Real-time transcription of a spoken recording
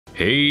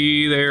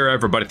Hey there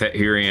everybody, Thet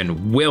here,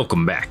 and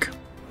welcome back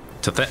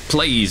to Thet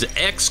Plays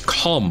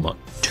XCOM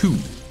 2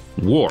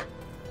 War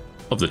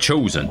of the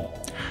Chosen.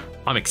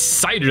 I'm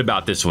excited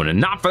about this one, and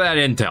not for that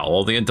intel.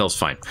 All the intel's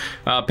fine.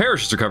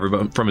 Parrish has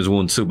recovered from his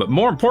wounds too, but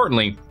more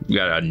importantly, we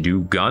got a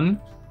new gun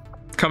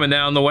coming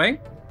down the way.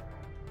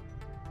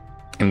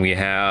 And we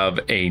have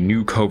a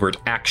new covert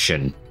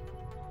action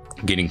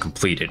getting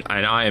completed.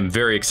 And I am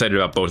very excited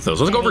about both of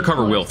those. Let's go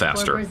recover real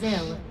faster.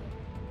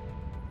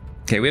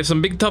 Okay, we have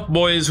some big tough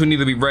boys who need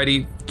to be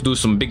ready to do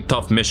some big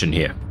tough mission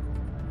here.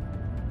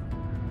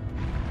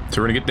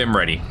 So we're gonna get them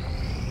ready.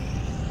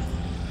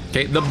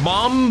 Okay, the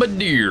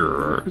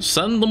Bombardier.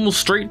 Send them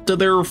straight to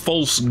their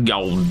false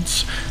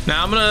gods.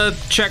 Now I'm gonna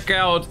check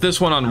out this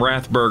one on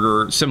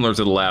Rathburger, similar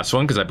to the last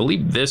one, because I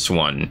believe this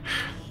one,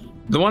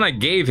 the one I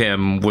gave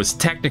him, was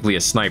technically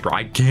a sniper.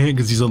 I can't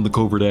because he's on the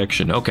covert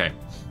action. Okay.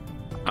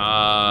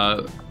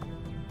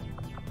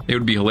 It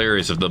would be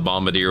hilarious if the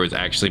Bombardier was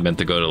actually meant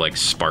to go to like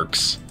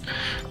Sparks.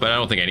 But I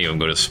don't think any of them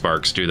go to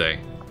Sparks, do they?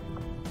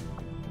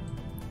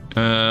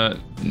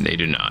 They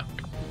do not.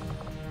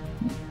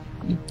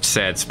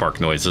 Sad spark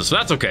noises. So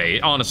that's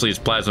okay. Honestly, his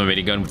plasma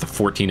minigun with the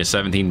 14 to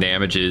 17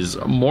 damage is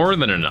more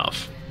than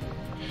enough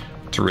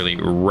to really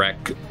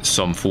wreck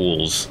some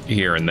fools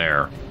here and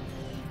there.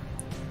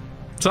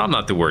 So I'm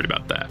not too worried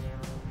about that.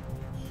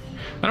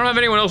 I don't have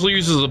anyone else who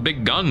uses a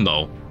big gun,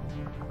 though,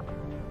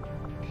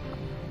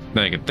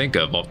 that I can think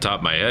of off the top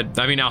of my head.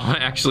 I mean,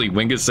 actually,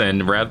 Wingus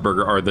and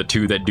Rathburger are the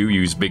two that do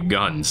use big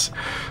guns.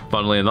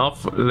 Funnily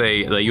enough,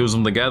 they use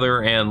them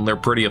together, and they're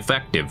pretty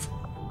effective.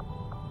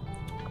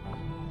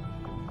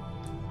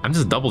 I'm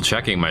just double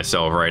checking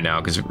myself right now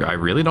because I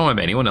really don't have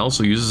anyone else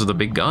who uses the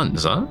big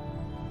guns, huh?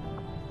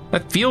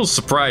 That feels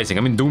surprising.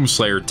 I mean,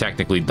 Doomslayer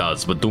technically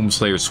does, but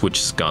Doomslayer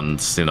switches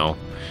guns, you know,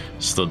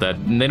 so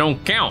that they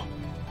don't count.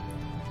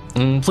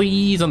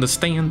 Please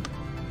understand.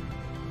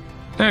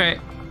 All right.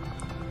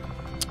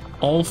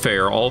 All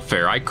fair, all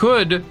fair. I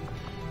could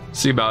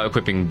see about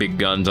equipping big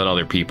guns on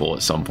other people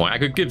at some point. I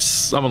could give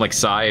someone like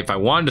Sai, if I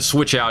wanted to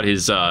switch out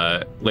his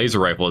laser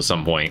rifle at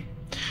some point,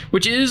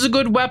 which is a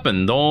good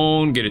weapon,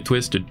 don't get it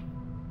twisted.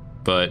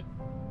 But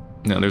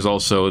you know, there's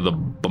also the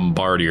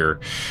Bombardier.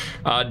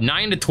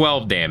 9 to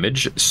 12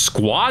 damage,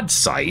 squad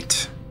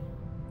sight,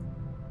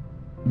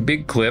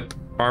 big clip,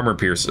 armor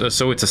pierce.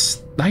 So it's a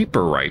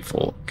sniper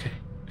rifle. Okay.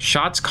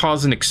 Shots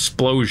cause an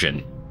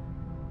explosion.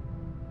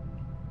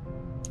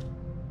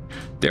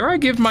 Dare I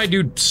give my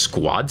dude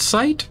squad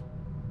sight?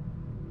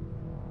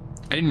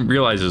 I didn't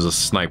realize it was a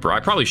sniper. I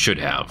probably should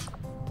have.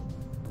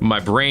 My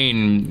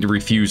brain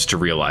refused to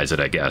realize it,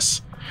 I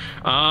guess.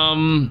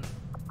 I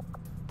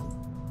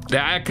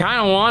kind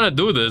of want to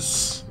do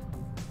this.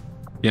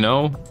 You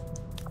know?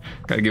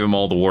 Gotta give him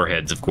all the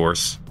warheads, of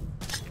course.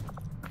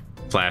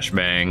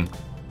 Flashbang.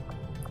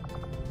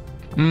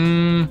 I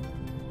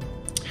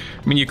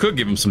mean, you could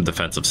give him some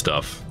defensive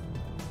stuff.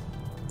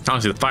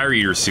 Honestly, the Fire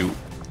Eater suit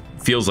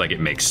feels like it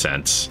makes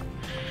sense.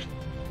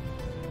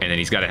 And then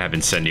he's got to have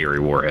incendiary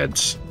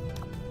warheads.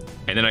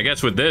 And then I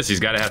guess with this, he's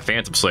got to have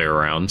Phantom Slayer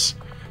rounds.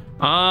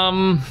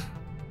 The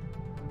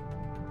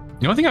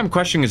only thing I'm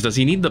questioning is, does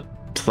he need the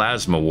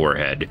plasma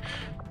warhead?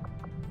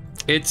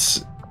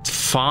 It's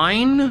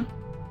fine,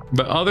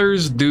 but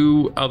others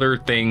do other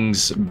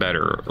things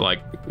better.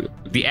 Like,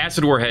 the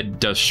acid warhead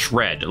does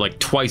shred, like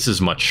twice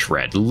as much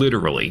shred,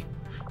 literally.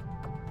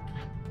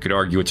 Could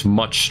argue it's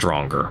much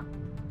stronger.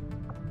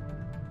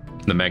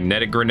 The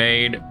magnetic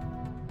grenade,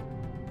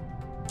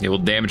 it will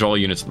damage all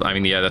units. I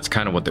mean, yeah, that's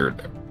kind of what they're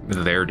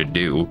there to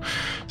do.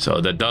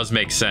 So that does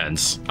make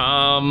sense.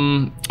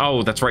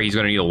 Oh, that's right. He's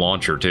going to need a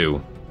launcher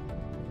too.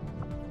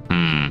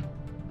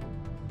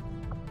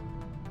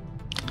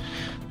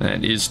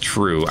 That is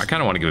true. I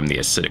kind of want to give him the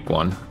acidic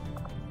one.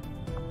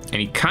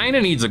 And he kind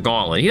of needs a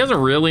gauntlet. He doesn't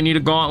really need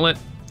a gauntlet,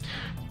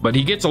 but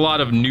he gets a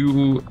lot of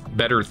new,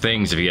 better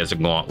things if he has a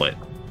gauntlet.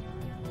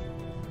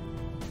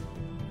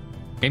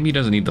 Maybe he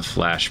doesn't need the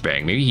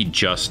flashbang. Maybe he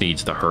just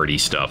needs the hurdy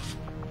stuff.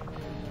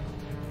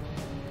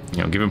 You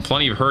know, give him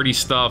plenty of hurdy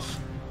stuff.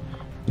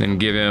 Then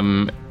give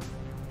him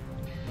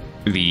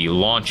the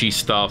launchy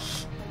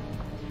stuff.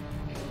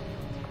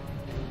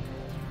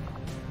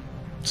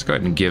 Let's go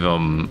ahead and give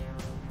him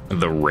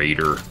the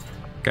Raider.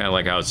 Kind of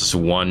like how it's just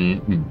one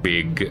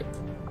big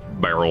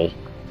barrel.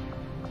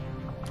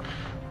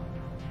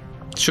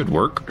 Should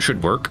work.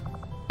 Should work.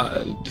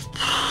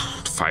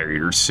 Fire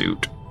Eater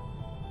suit.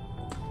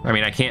 I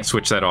mean, I can't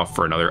switch that off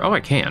for another. Oh, I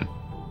can.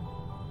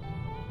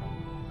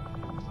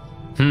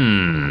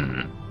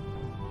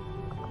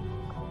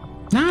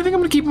 Nah, I think I'm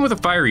gonna keep him with a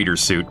Fire Eater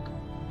suit.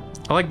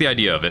 I like the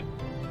idea of it.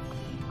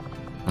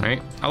 All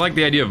right, I like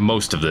the idea of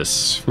most of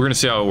this. We're gonna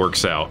see how it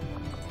works out.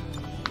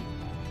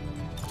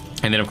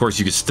 And then, of course,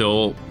 you can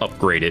still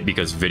upgrade it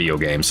because video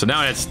games. So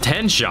now it's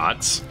 10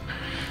 shots,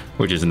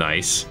 which is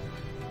nice.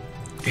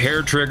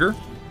 Hair trigger,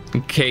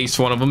 in case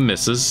one of them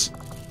misses.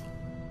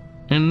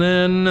 And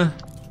then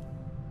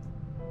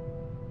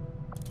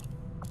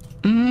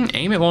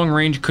aim at long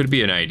range could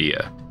be an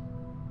idea.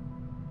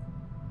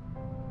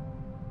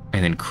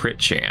 And then crit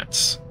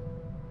chance.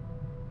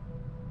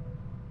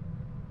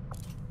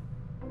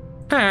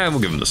 We'll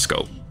give him the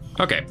scope.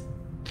 Okay.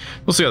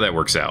 We'll see how that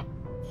works out.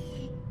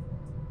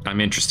 I'm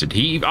interested.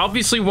 He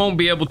obviously won't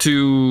be able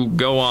to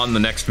go on the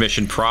next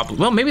mission probably.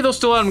 Well, maybe they'll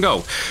still let him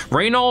go.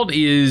 Reynold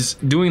is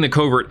doing the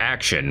covert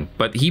action,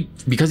 but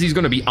because he's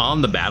going to be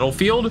on the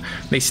battlefield,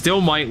 they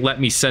still might let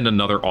me send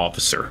another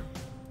officer.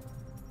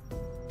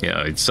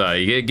 Yeah, it's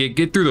you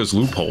get through those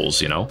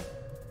loopholes, you know.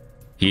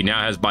 He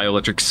now has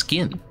bioelectric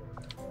skin.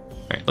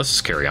 All right, let's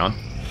just carry on.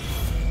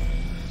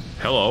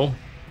 Hello.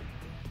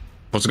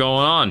 What's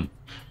going on?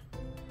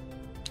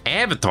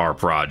 Avatar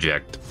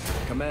Project.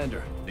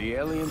 Commander, the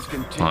aliens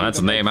continue. Well, that's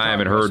a name I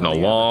haven't heard in a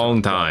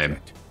long time.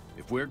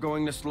 If we're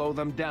going to slow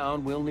them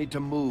down, we'll need to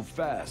move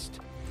fast.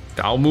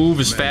 I'll move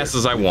as fast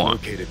as I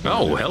want.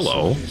 Oh,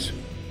 hello.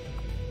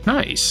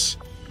 Nice.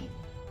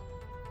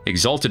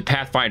 Exalted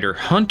Pathfinder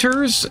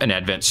Hunters, an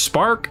Advent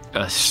Spark.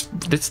 This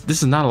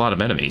is not a lot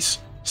of enemies.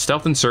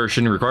 Stealth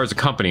Insertion requires a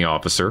company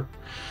officer.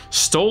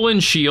 Stolen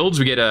Shields,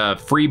 we get a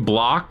free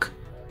block.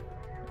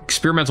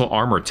 Experimental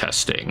Armor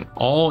Testing.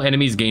 All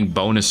enemies gain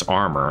bonus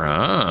armor.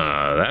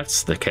 Ah,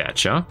 that's the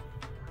catch, huh?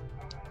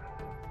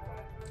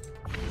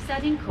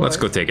 Let's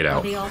go take it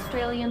out. The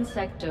Australian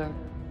sector.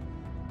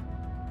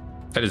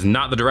 That is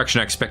not the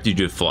direction I expected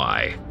you to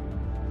fly.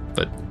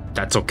 But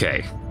that's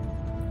okay.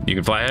 You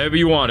can fly however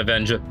you want,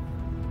 Avenger.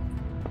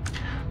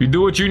 You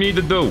do what you need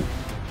to do.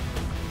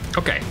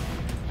 Okay.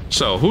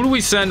 So, who do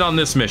we send on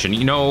this mission?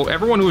 You know,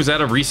 everyone who was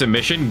at a recent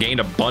mission gained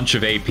a bunch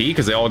of AP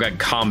because they all got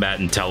combat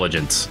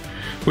intelligence,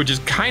 which is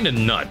kind of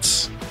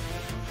nuts.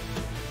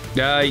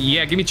 Yeah,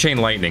 give me Chain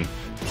Lightning.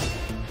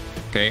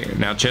 Okay,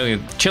 now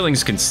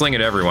Chillings can sling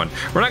at everyone.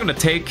 We're not going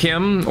to take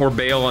him or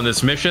Bale on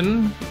this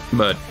mission,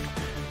 but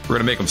we're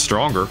going to make him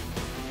stronger.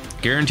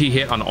 Guarantee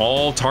hit on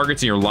all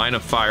targets in your line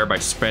of fire by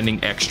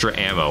spending extra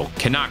ammo.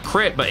 Cannot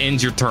crit, but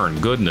ends your turn.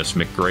 Goodness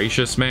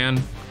McGracious,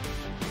 man.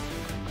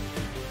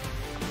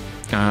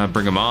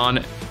 Bring him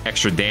on.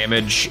 Extra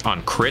damage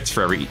on crits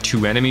for every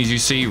 2 enemies you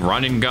see.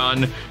 Run and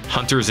gun.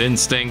 Hunter's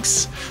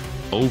Instincts.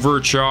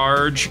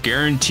 Overcharge.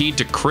 Guaranteed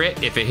to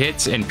crit if it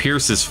hits and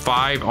pierces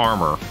 5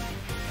 armor.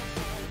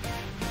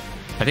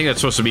 I think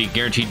that's supposed to be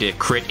guaranteed to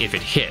crit if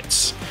it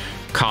hits,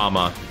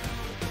 comma,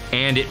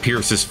 and it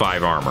pierces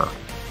 5 armor.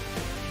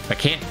 I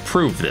can't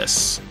prove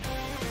this,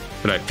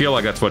 but I feel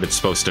like that's what it's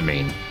supposed to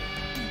mean.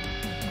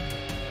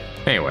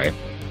 Anyway,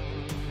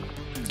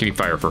 give me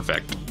Fire for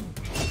effect.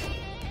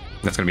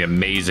 That's going to be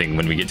amazing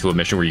when we get to a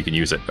mission where you can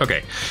use it.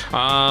 Okay,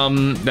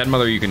 that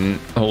Mother you can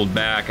hold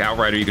back.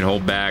 Outrider you can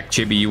hold back.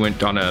 Chibi, you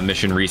went on a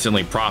mission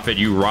recently. Prophet,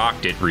 you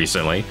rocked it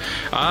recently.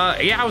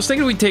 Yeah, I was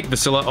thinking we'd take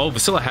Vasilla. Oh,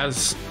 Vasilla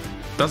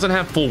doesn't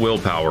have full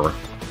willpower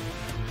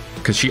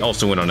because she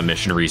also went on a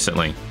mission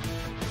recently.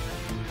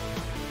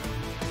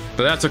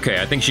 But that's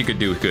okay. I think she could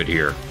do good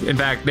here. In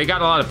fact, they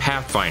got a lot of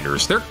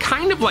Pathfinders. They're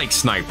kind of like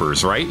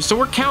snipers, right? So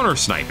we're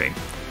counter-sniping.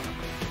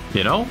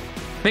 You know?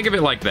 Think of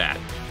it like that.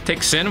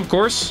 Take Sin, of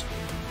course,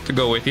 to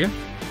go with you.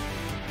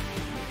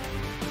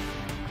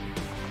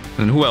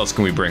 And who else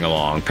can we bring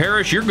along?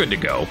 Parrish, you're good to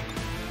go. All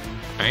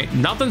right?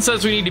 Nothing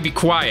says we need to be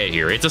quiet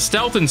here. It's a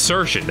stealth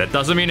insertion. That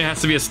doesn't mean it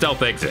has to be a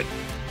stealth exit.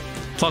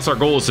 Plus, our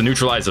goal is to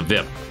neutralize a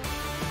VIP,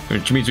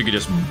 which means we could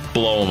just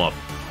blow them up.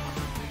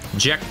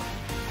 Jack,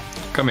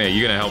 come here.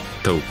 You're going to help,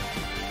 too.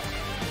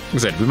 Like I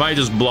said, we might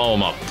just blow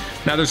them up.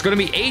 Now, there's going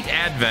to be 8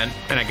 Advent,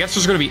 and I guess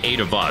there's going to be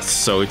 8 of us,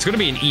 so it's going to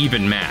be an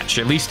even match,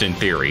 at least in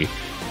theory.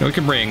 Now, we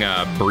can bring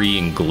Bree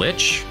and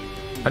Glitch.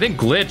 I think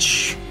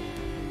Glitch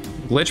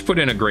put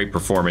in a great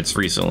performance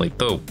recently,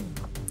 too.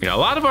 You know, a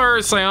lot of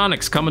our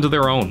psionics come into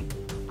their own.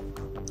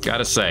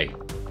 Gotta say.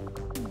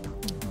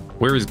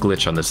 Where is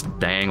Glitch on this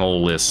dang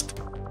old list?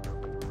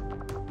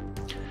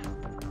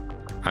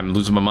 I'm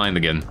losing my mind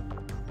again.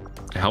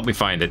 Help me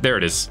find it. There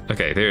it is.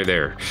 Okay,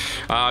 there.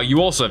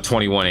 You also have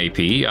 21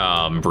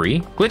 AP, Bree.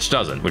 Glitch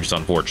doesn't, which is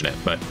unfortunate,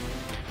 but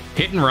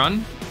hit and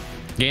run.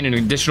 Gain an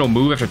additional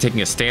move after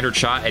taking a standard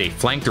shot at a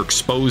flanked or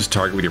exposed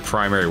target with your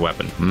primary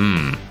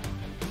weapon.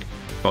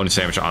 Bonus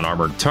damage on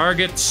armored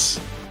targets.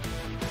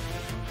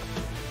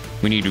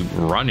 We need to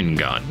run and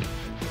gun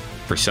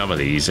for some of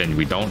these, and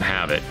we don't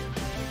have it.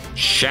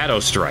 Shadow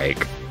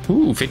Strike.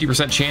 Ooh,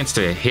 50% chance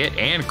to hit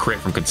and crit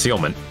from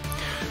concealment.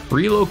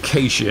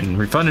 Relocation.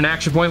 Refund an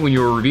action point when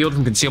you are revealed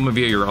from concealment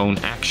via your own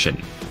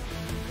action.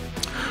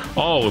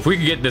 Oh, if we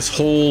could get this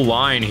whole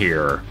line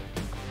here,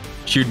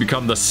 she would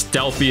become the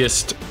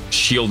stealthiest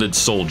shielded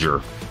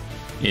soldier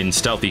in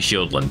Stealthy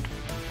Shieldland.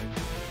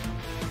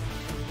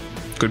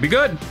 Could be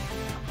good.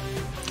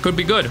 Could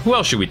be good. Who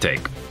else should we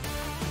take?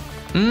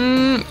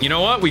 You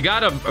know what? We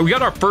got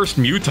our first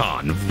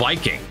Muton,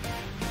 Viking.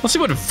 Let's see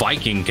what a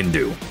Viking can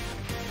do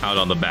out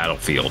on the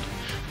battlefield.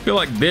 I feel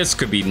like this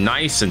could be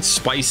nice and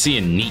spicy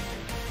and neat.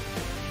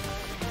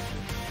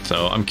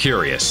 So I'm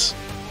curious.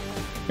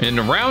 And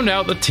to round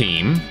out the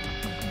team,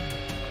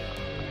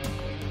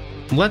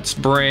 let's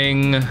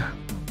bring...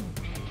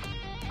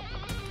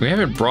 We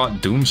haven't brought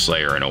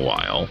Doomslayer in a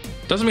while.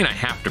 Doesn't mean I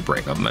have to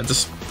bring them. I'm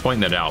just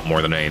pointing that out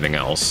more than anything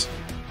else.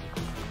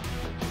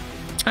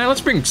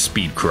 Let's bring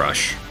Speed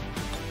Crush.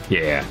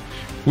 Yeah.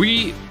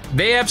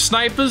 They have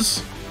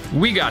snipers.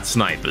 We got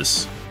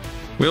snipers.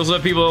 We also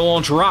have people that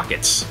launch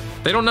rockets.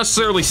 They don't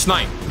necessarily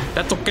snipe.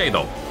 That's okay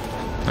though.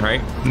 All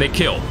right, and they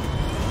kill.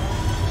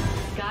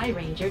 Sky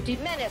Ranger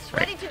Menace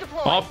ready to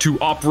deploy. Off to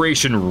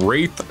Operation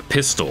Wraith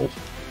Pistol.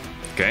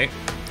 Okay,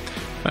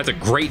 that's a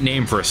great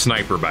name for a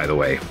sniper, by the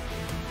way.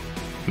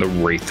 The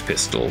Wraith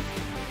Pistol.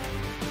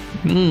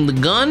 The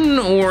gun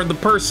or the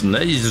person?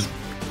 That is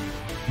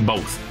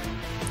both.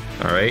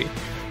 All right.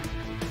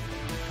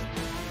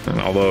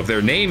 Although if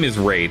their name is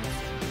Wraith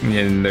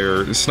and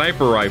their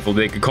sniper rifle,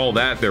 they could call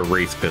that their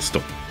Wraith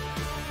Pistol.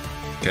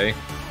 Okay.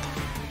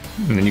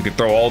 And then you can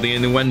throw all the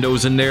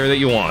innuendos in there that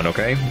you want,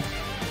 okay?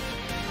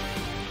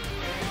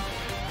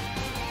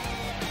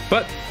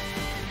 But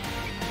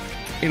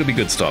it'll be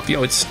good stuff.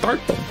 It's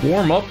starting to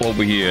warm up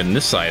over here on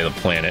this side of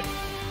the planet.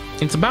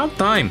 It's about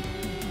time.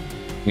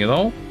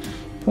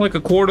 Like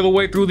a quarter of the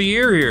way through the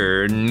year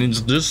here, and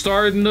it's just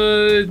starting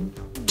to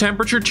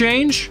temperature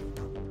change.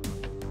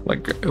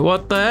 Like,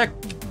 what the heck?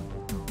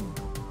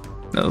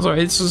 No,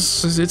 sorry,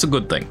 it's a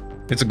good thing.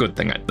 It's a good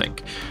thing, I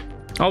think.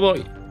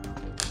 Although,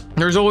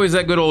 there's always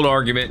that good old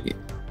argument: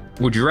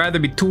 would you rather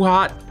be too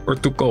hot or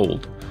too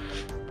cold?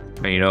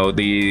 And,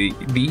 the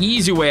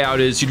easy way out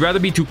is you'd rather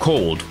be too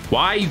cold.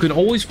 Why? You can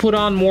always put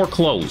on more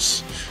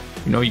clothes.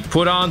 You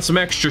put on some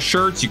extra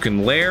shirts, you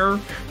can layer,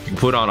 you can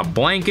put on a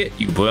blanket,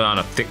 you can put on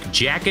a thick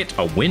jacket,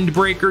 a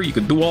windbreaker, you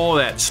can do all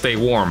of that to stay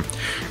warm.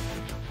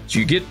 So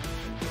you get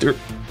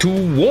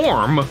too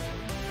warm,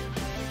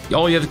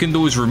 all you can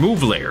do is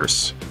remove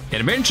layers. And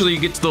eventually you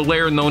get to the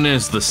layer known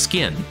as the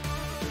skin.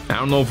 I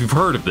don't know if you've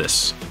heard of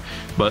this,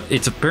 but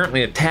it's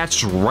apparently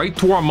attached right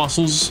to our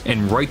muscles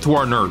and right to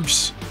our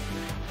nerves.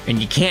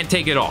 And you can't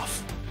take it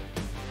off.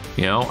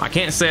 I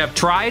can't say I've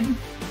tried.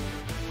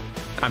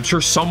 I'm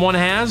sure someone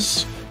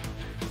has,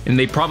 and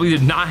they probably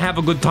did not have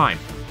a good time.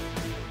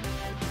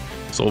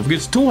 So if it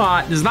gets too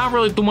hot, there's not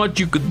really too much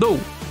you could do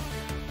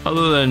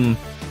other than,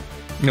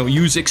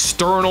 use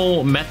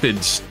external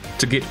methods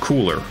to get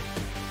cooler.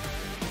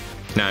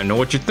 Now, I know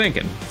what you're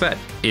thinking. That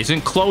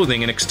isn't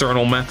clothing an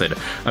external method.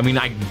 I mean,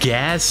 I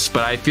guess,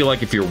 but I feel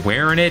like if you're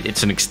wearing it,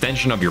 it's an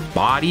extension of your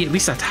body. At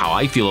least that's how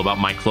I feel about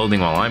my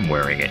clothing while I'm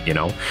wearing it,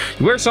 You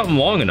wear something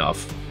long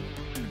enough,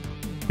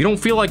 you don't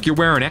feel like you're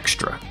wearing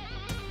extra.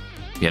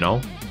 You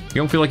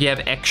don't feel like you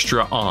have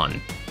extra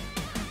on.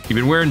 You've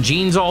been wearing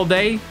jeans all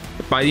day.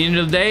 By the end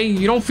of the day,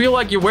 you don't feel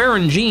like you're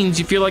wearing jeans.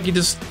 You feel like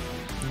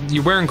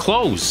you're wearing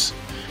clothes.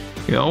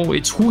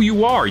 It's who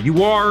you are.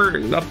 You are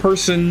a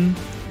person,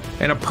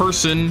 and a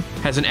person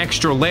has an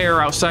extra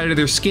layer outside of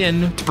their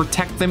skin to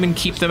protect them and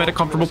keep them at a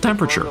comfortable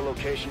temperature.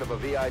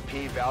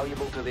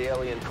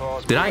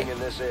 Did I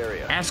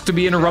ask to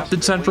be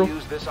interrupted, Central?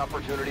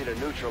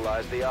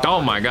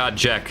 Oh my God,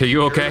 Jack, are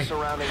you okay?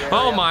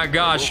 Oh my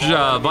gosh,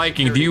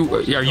 Viking,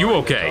 are you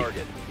okay?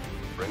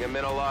 Bring him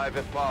in alive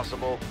if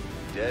possible,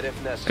 dead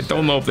if necessary. I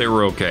don't know if they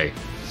were okay.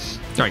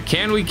 All right,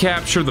 can we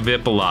capture the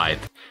VIP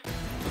alive?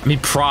 I mean,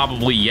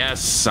 probably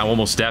yes.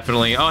 Almost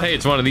definitely. Oh, hey,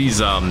 it's one of these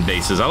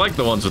bases. I like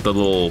the ones with the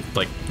little,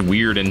 like,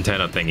 weird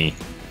antenna thingy.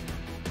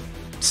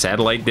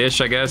 Satellite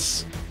dish, I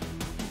guess.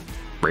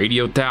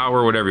 Radio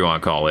tower, whatever you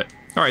want to call it.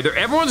 All right,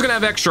 everyone's gonna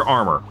have extra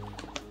armor,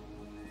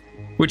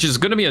 which is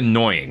gonna be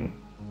annoying.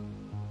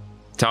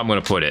 That's how I'm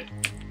gonna put it.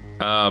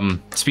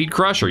 Speed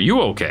Crush, are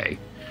you okay?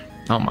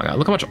 Oh my God,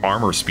 look how much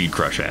armor Speed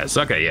Crush has.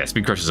 Okay, yeah,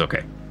 Speed Crush is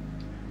okay.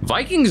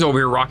 Viking's over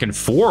here rocking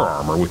 4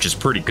 armor, which is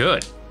pretty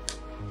good.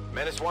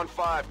 Menace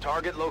 1-5,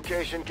 target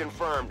location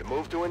confirmed.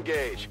 Move to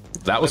engage.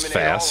 That was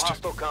fast.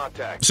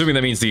 Assuming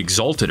that means the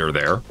Exalted are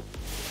there.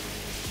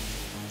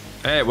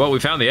 Hey, well, we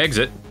found the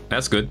exit.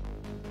 That's good.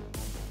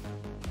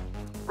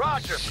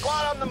 Roger,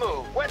 squad on the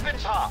move.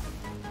 Weapons hot.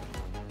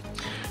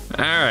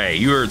 Alright,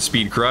 you heard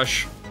Speed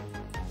Crush.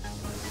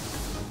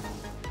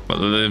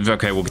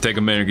 Okay, we'll take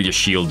a minute to get your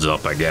shields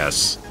up, I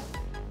guess.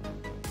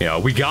 Yeah,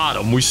 we got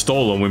them. We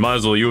stole them. We might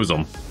as well use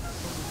them.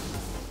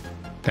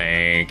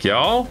 Thank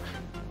y'all.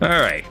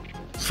 Alright,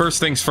 first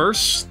things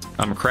first,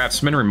 I'm a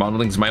craftsman,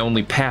 remodeling's my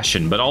only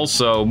passion, but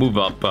also move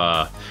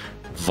up,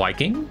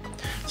 Viking.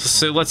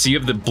 So let's see, you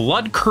have the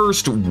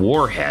Blood-Cursed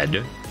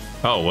Warhead.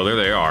 Oh, well, there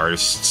they are.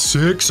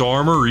 6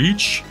 armor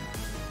each.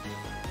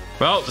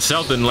 Well, the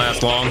stealth didn't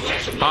last long.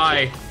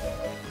 Hi.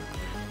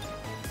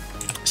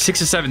 6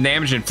 to 7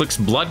 damage, inflicts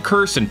Blood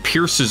Curse and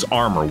pierces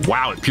armor.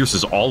 Wow, it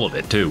pierces all of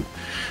it, too.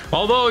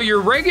 Although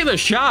your regular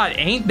shot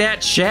ain't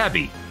that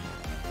shabby.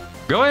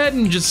 Go ahead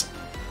and just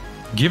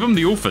give him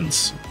the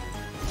oofens.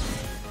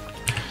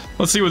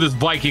 Let's see what this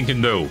Viking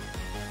can do.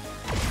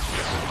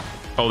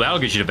 Oh, that'll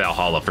get you to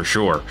Valhalla for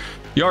sure.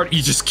 You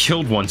just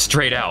killed one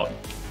straight out.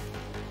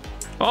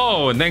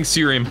 Oh, and thanks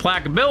to your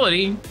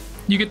implacability,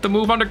 you get to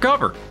move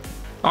undercover.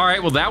 All right,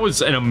 well, that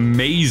was an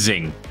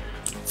amazing,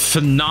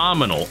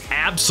 phenomenal,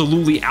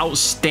 absolutely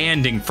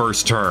outstanding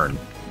first turn.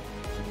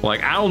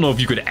 Like, I don't know if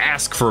you could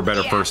ask for a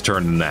better first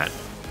turn than that.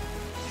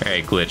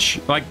 Hey,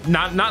 Glitch. Like,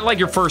 not like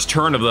your first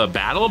turn of the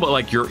battle, but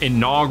like your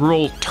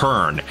inaugural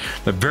turn.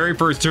 The very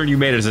first turn you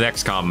made as an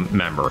XCOM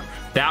member.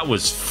 That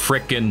was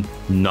frickin'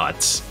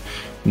 nuts.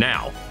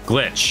 Now,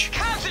 Glitch.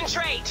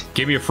 Concentrate!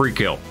 Give me a free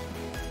kill.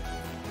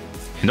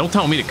 And don't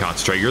tell me to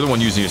concentrate. You're the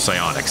one using your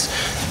psionics.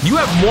 You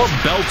have more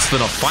belts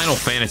than a Final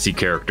Fantasy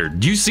character.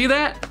 Do you see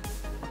that?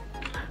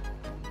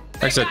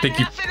 Actually, I think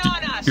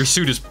your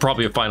suit is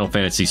probably a Final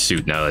Fantasy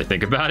suit now that I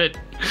think about it.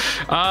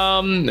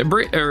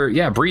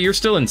 Bree, you're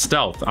still in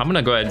stealth. I'm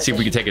gonna go ahead and see if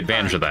we can take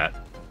advantage of that.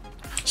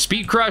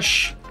 Speed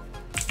Crush.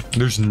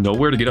 There's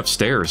nowhere to get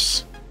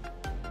upstairs.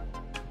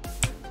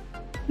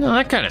 No,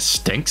 that kind of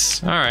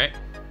stinks. All right.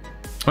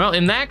 Well,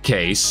 in that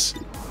case,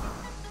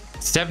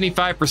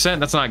 75%,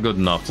 that's not good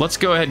enough. Let's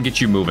go ahead and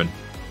get you moving.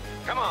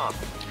 Come on.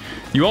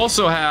 You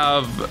also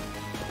have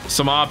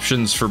some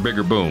options for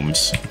bigger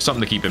booms.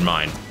 Something to keep in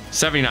mind.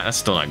 79, that's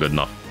still not good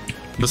enough.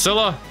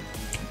 Basilla,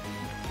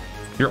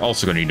 you're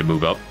also going to need to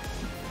move up.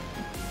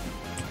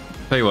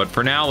 Tell you what,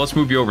 for now, let's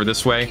move you over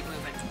this way.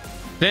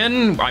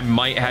 Then I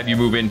might have you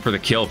move in for the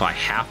kill if I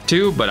have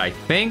to, but I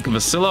think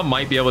Vasilla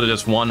might be able to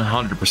just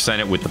 100%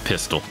 it with the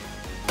pistol.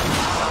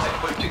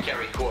 Equipped to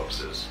carry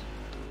corpses.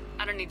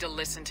 I don't need to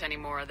listen to any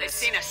more of this.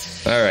 They've seen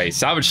us. All right,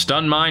 Salvage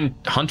Stun Mine,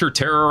 Hunter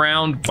Terror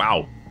Round.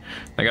 Wow,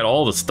 I got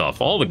all the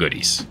stuff, all the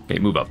goodies. Okay,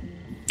 move up.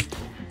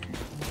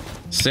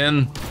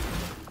 Sin,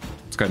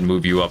 let's go ahead and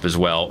move you up as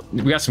well.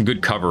 We got some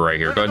good cover right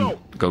here. Go ahead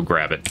and go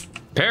grab it.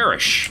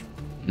 Perish.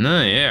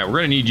 Yeah, we're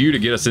gonna need you to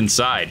get us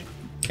inside.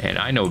 And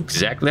I know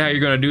exactly how you're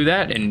gonna do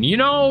that, and you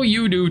know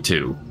you do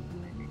too.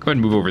 Go ahead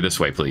and move over this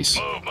way, please.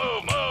 Move,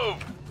 move,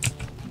 move.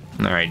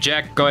 All right,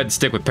 Jack, go ahead and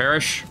stick with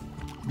Perish.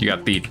 You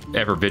got the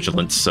Ever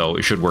Vigilance, so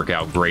it should work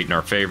out great in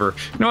our favor.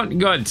 You know what?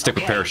 Go ahead and stick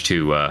with Perish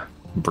too,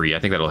 Bree. I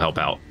think that'll help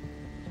out.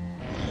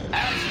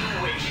 As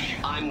you wish,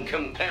 I'm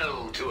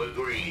compelled to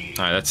agree.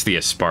 All right, that's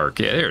the Spark.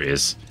 Yeah, there it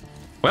is.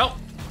 Well,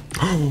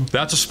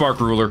 that's a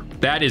Spark Ruler.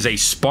 That is a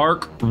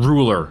Spark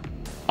Ruler.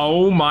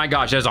 Oh my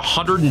gosh, it has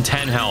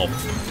 110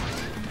 health.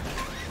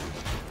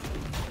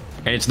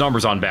 And its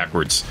numbers on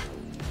backwards.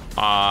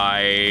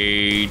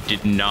 I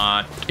did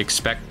not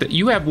expect that.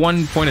 You have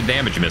 1 point of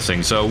damage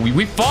missing, so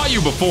we fought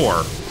you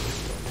before.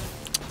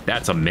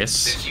 That's a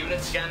miss. This unit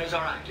scanners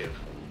are active.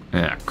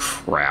 Ah,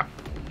 crap.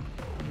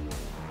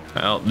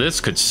 Well, this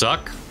could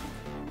suck.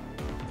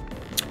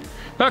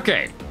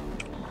 Okay.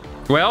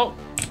 Well,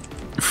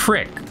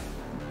 frick.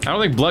 I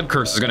don't think Blood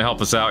Curse is going to help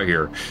us out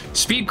here.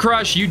 Speed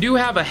Crush, you do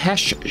have a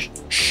Hesh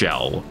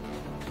Shell,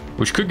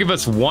 which could give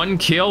us 1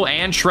 kill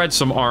and shred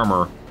some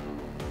armor.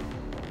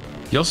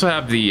 You also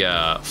have the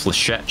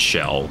Flechette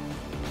Shell,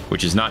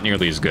 which is not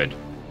nearly as good.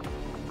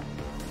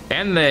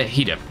 And the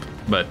Heat Up,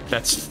 but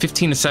that's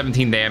 15 to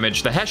 17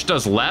 damage. The Hesh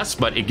does less,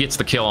 but it gets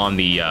the kill on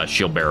the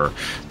Shield Bearer.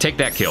 Take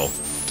that kill. The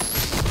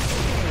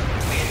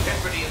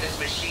integrity of this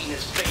machine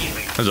is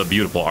failing. That was a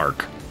beautiful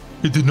arc.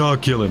 It did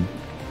not kill him.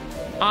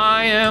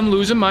 I am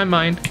losing my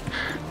mind.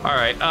 All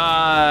right,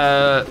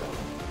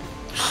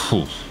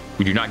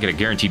 we do not get a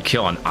guaranteed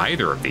kill on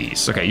either of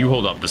these. Okay, you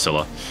hold up,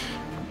 Vasilla.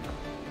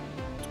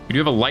 We do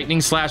have a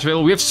Lightning Slash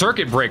available. We have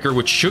Circuit Breaker,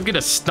 which should get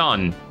a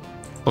stun.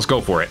 Let's go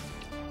for it.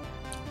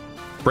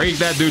 Break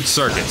that dude's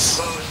circuits.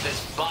 I suppose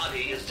this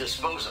body is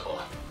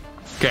disposable.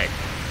 Okay,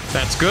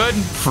 that's good.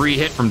 Free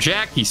hit from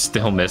Jack. He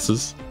still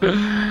misses. All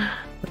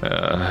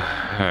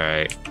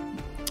right.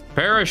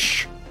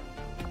 Perish.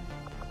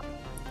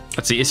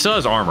 Let's see. It still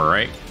has armor,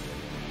 right?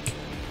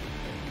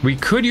 We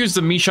could use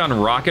the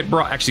Mishon Rocket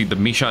Bra. Actually, the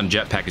Mishon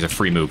Jetpack is a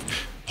free move.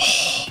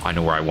 Oh, I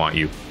know where I want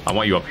you. I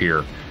want you up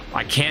here.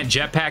 I can't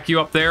jetpack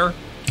you up there.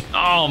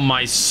 Oh,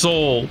 my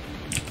soul.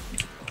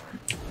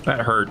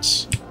 That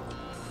hurts.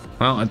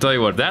 Well, I'll tell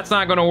you what, if that's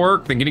not going to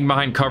work, then getting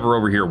behind cover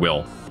over here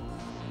will.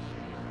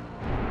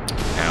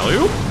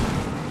 Alley-oop.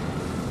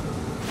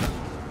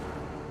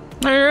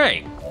 All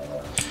right.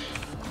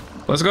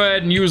 Let's go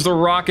ahead and use the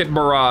Rocket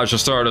Barrage to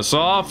start us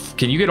off.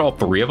 Can you get all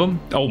 3 of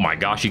them? Oh my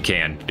gosh, you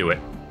can. Do it.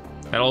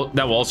 That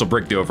will also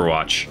break the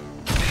Overwatch.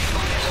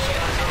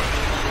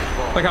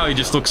 Like how he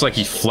just looks like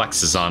he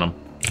flexes on him.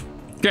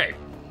 Okay,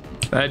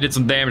 that did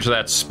some damage to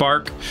that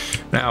Spark.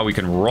 Now we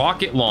can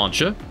rocket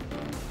launch it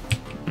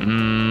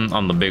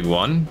on the big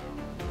one.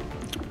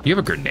 You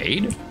have a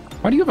grenade?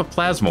 Why do you have a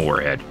plasma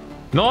warhead?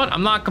 You know what?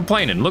 I'm not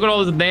complaining. Look at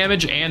all the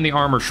damage and the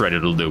armor shred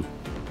it'll do.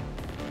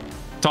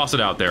 Toss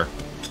it out there.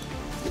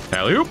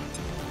 Alley-oop.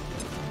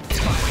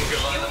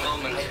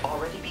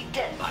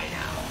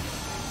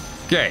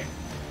 Okay,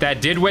 that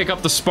did wake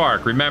up the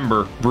Spark.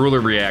 Remember, Ruler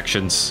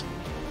reactions.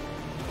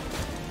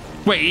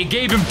 Wait, it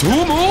gave him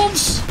 2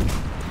 moves?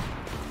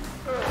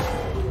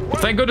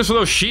 Thank goodness for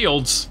those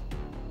shields.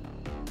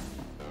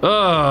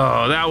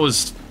 Oh, that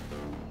was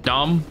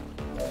dumb.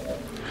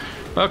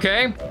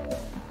 Okay.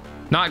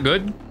 Not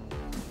good.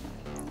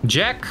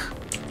 Jack.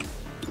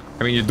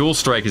 I mean, your dual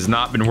strike has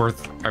not been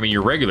worth... I mean,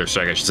 your regular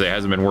strike, I should say,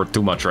 hasn't been worth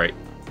too much right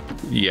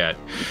yet.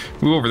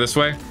 Move over this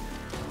way.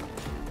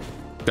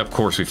 Of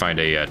course, we find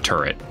a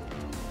turret.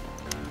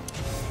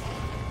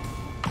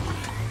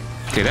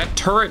 Okay, that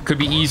turret could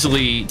be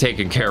easily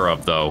taken care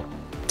of, though.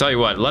 Tell you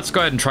what, let's go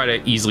ahead and try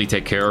to easily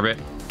take care of it.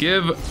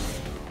 Give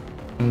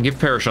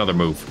Perish another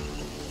move.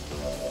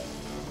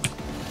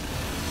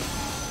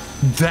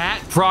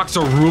 That procs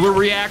a Ruler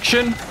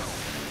reaction?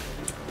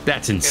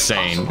 That's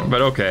insane,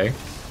 but okay.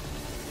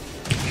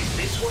 Is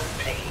this what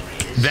pain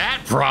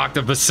That procced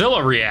a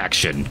Bacilla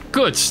reaction.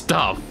 Good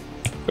stuff.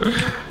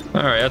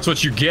 Alright, that's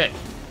what you get,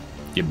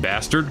 you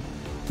bastard.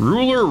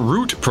 Ruler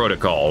root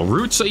protocol.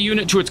 Roots a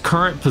unit to its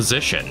current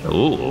position.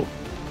 Ooh.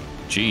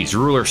 Jeez,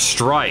 ruler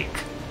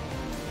strike.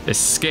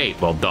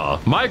 Escape, well duh.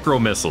 Micro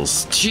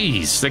missiles.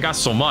 Jeez, they got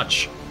so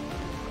much.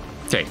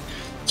 Okay,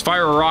 let's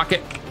fire a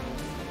rocket.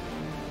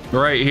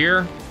 Right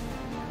here.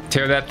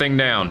 Tear that thing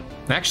down.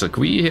 Actually,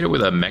 can we hit it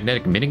with a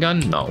magnetic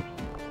minigun? No.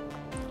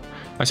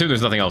 I assume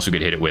there's nothing else we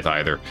could hit it with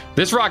either.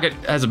 This rocket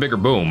has a bigger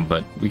boom,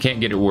 but we can't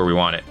get it where we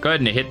want it. Go ahead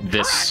and hit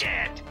this.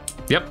 Crack it.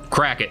 Yep,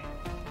 crack it.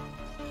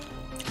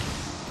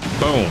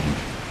 Boom.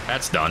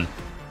 That's done.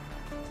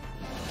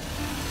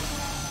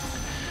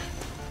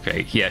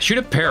 Okay, yeah, shoot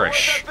a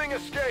Parrish.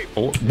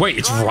 Oh, wait,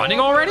 it's running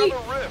already?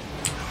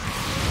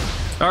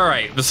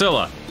 Alright,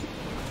 Bacilla.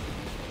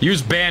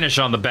 Use Banish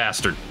on the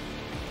bastard.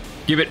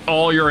 Give it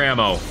all your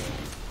ammo.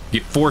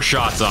 Get 4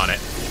 shots on it.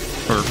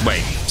 Or,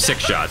 wait, 6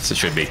 shots it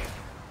should be.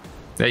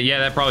 Yeah,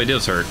 that probably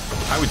does hurt.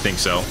 I would think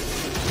so. I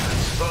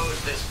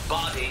suppose this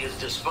body is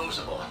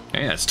disposable.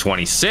 Yeah, that's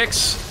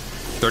 26.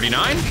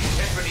 39?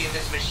 Integrity of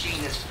this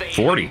machine is fading.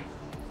 40.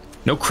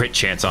 No crit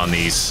chance on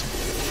these.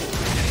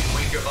 Getting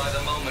weaker by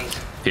the moment.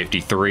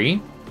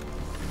 53.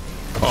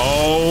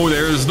 Oh,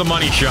 there's the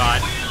money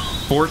shot.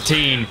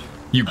 14.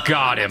 You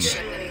got him.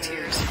 Many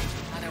tears.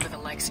 Not over the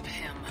likes of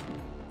him.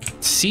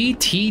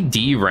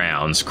 CTD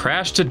rounds.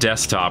 Crash to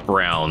desktop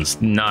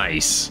rounds.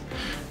 Nice.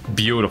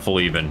 Beautiful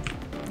even.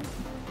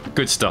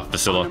 Good stuff,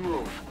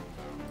 Bacilla.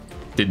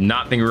 Did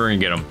not think we were gonna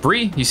get him.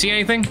 Bree, you see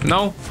anything?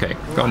 No? Okay,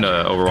 going to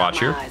Overwatch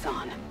here.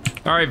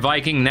 Alright,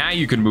 Viking, now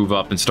you can move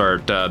up and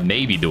start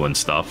maybe doing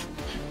stuff.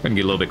 Gonna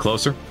get a little bit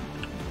closer.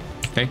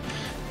 Okay.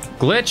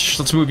 Glitch,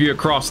 let's move you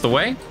across the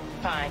way.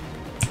 Fine.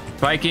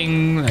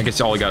 Viking, I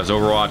guess all he got is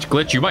Overwatch.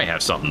 Glitch, you might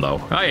have something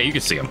though. Oh yeah, you can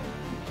see him.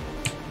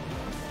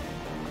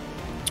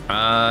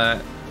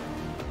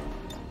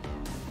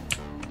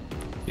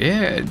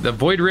 Yeah, the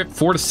Void Rip,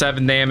 4 to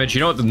 7 damage.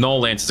 You know what? The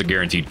Null Lance is a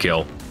guaranteed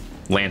kill.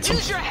 Lance him.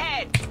 Use your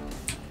head.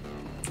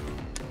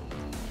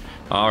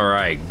 All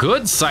right,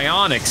 good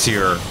psionics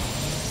here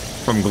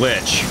from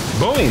Glitch.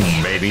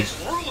 Boom, baby.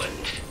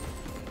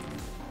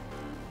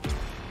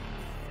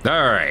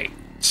 All right,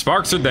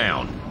 sparks are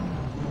down.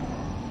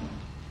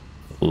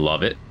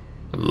 Love it.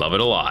 Love it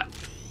a lot.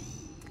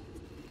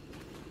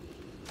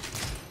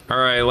 All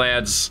right,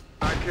 lads.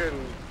 I can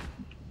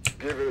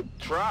give it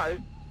a try.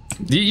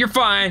 You're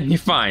fine. You're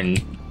fine.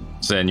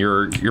 Zen,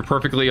 you're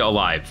perfectly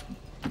alive.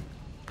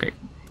 Okay,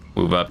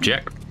 move up,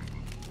 check.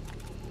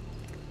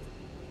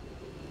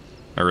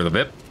 Over the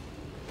bip.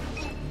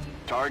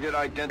 Target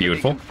identity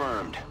Beautiful.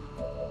 confirmed.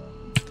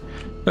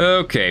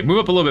 Okay, move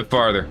up a little bit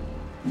farther.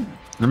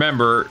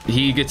 Remember,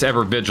 he gets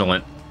ever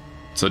vigilant,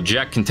 so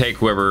Jack can take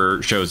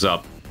whoever shows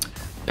up.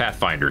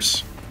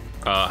 Pathfinders.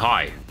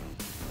 Hi.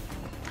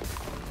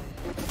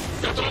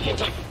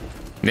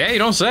 Yeah, you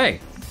don't say.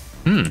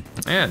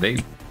 Yeah,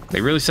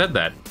 they really said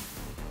that.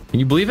 Can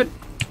you believe it?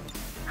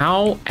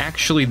 How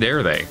actually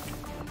dare they?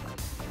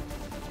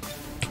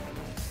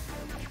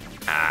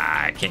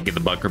 I can't get the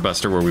Bunker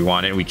Buster where we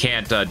want it. We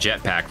can't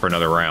jetpack for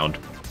another round.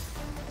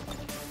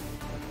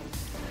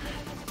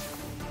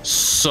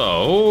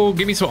 So,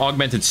 give me some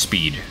augmented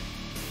speed.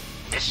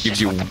 This Gives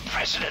is you. what the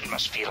president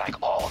must feel like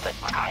all the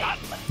time.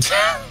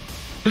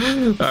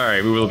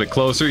 Alright, move a little bit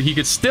closer. He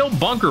could still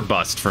bunker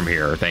bust from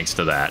here, thanks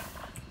to that.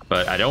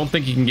 But I don't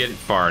think he can get it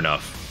far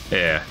enough.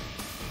 Yeah.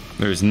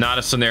 There's not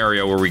a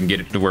scenario where we can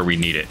get it to where we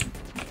need it.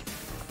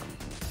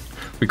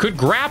 We could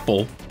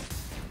grapple.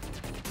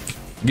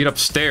 Get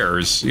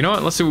upstairs. You know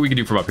what? Let's see what we can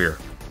do from up here.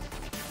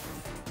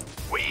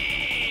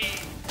 Whee!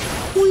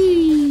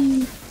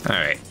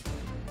 Alright.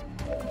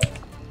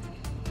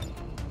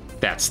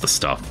 That's the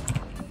stuff.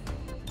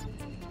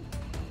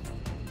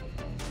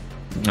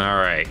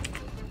 Alright.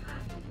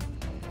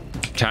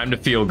 Time to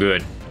feel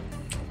good.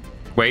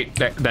 Wait,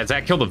 does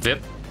that kill the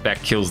VIP?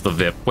 That kills the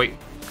VIP. Wait,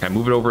 can I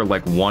move it over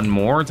like one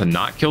more to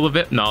not kill the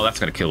VIP? No, that's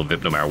gonna kill the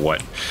VIP no matter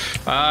what.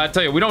 I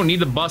tell you, we don't need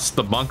to bust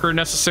the bunker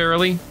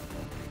necessarily.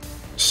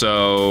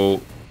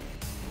 So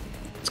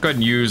let's go ahead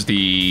and use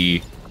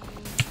the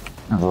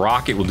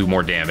rocket. Will do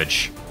more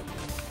damage.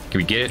 Can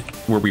we get it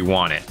where we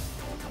want it?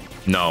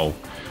 No.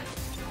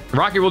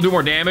 Rocket will do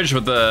more damage,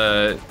 but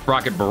the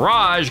rocket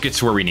barrage gets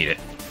to where we need it.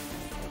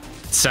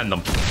 Send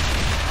them.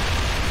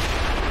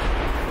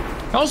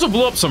 I also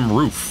blew up some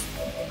roof,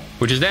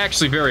 which is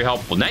actually very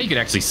helpful. Now you can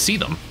actually see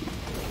them.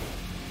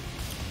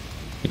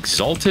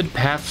 Exalted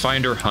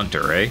Pathfinder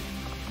Hunter, eh?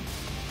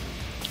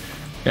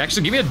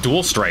 Actually, give me a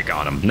dual strike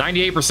on him.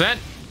 98%?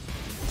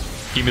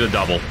 Give me the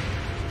double.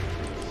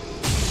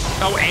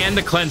 Oh, and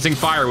the cleansing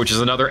fire, which is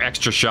another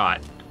extra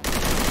shot.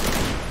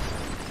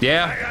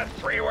 Yeah. I got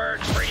 3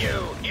 words for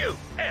you.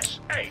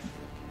 USA.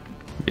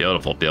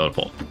 Beautiful,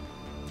 beautiful.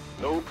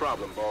 No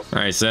problem, boss. All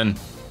right, Sin.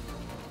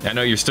 I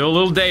know you're still a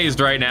little dazed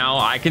right now.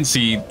 I can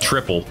see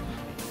triple,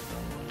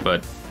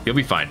 but you'll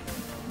be fine.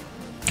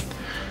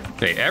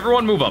 Okay,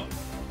 everyone move up.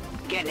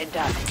 Getting it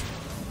done.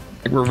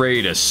 I think we're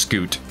ready to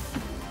scoot.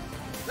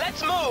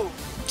 Let's move.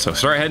 So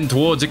start heading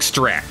towards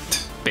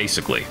extract,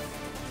 basically.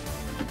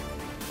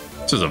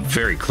 This is a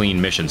very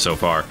clean mission so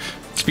far.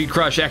 Speed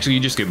crush, actually, you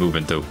just get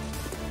moving too.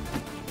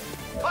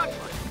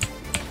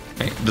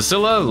 Hey,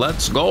 Vasilla,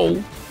 let's go.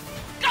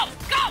 Go,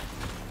 go!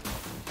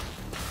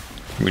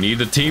 We need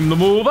the team to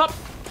move up.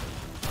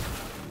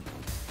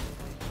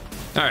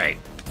 All right.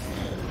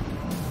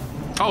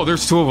 Oh,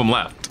 there's 2 of them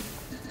left.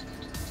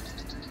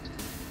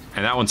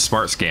 And that one's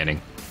smart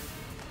scanning.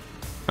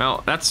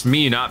 Well, that's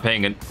me not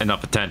paying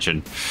enough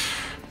attention.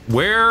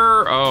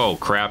 Where? Oh,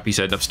 crap. He's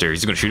heading upstairs.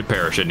 He's going to shoot at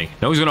Parrish, isn't he?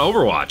 No, he's going to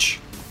Overwatch.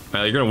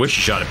 Well, you're going to wish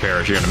you shot at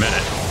Parrish here in a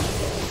minute.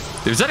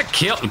 Is that a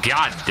kill?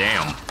 God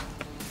damn.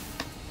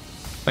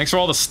 Thanks for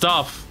all the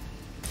stuff.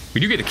 We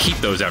do get to keep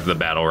those after the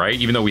battle, right?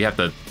 Even though we have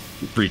to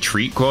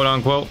retreat, quote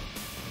unquote.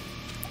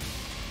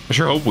 I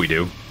sure hope we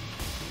do.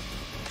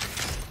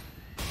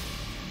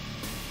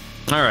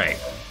 All right.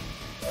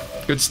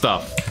 Good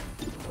stuff.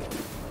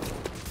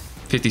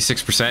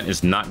 56%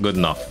 is not good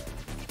enough.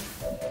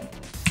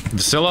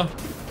 Vasilla,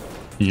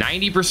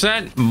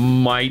 90%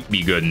 might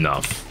be good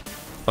enough.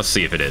 Let's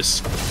see if it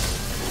is.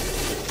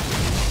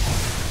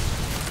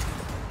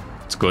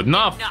 It's good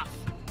enough.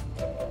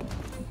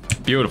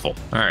 Beautiful.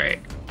 All right.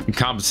 You can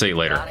compensate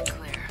later. Loud and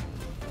clear.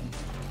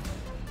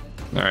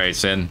 All right,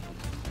 Sin.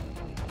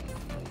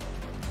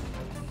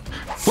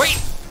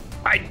 Wait!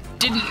 I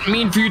didn't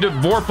mean for you to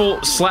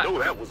Vorpal slap. Oh,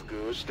 that was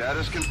good.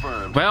 Status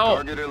confirmed. Well,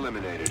 Target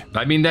eliminated.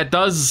 I mean, that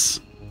does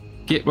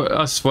get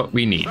us what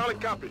we need. Solid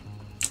copy.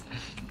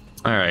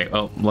 All right,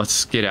 well,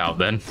 let's get out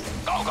then.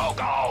 Go, go,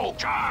 go!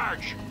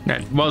 Charge!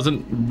 That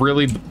wasn't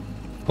really the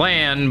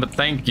plan, but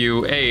thank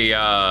you. Hey,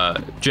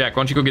 Jack,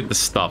 why don't you go get this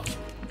stuff?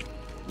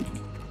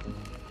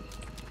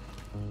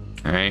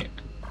 All right.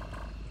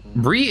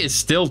 Bree is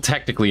still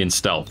technically in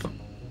stealth.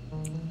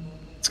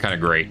 It's kind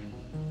of great.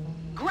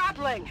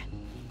 Grappling.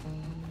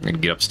 I'm gonna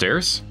get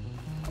upstairs.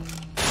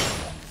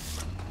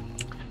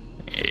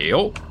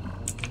 Yo.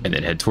 And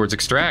then head towards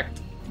extract.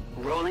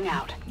 Rolling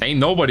out. Ain't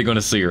nobody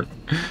gonna see her.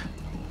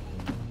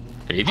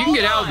 If you can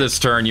get out this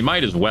turn, you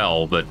might as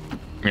well, but,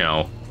 you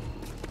know.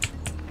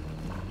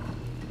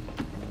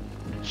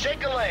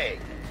 Shake a leg.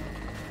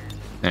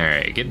 All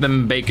right, get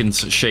them bacons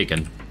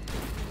shaking.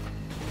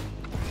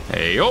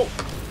 Hey, yo.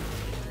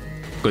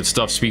 Good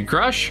stuff, Speed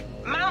Crush.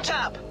 Mount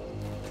up!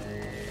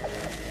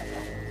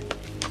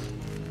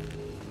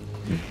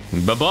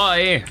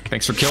 Bye-bye.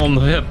 Thanks for killing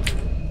the hip.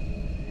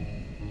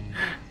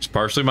 It's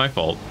partially my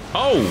fault.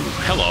 Oh,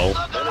 hello.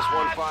 Menace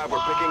 1-5, we're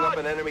picking up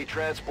an enemy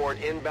transport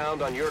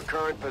inbound on your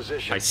current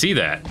position. I see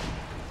that.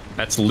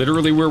 That's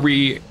literally where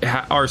we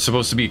are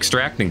supposed to be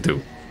extracting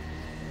to.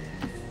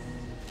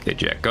 Okay,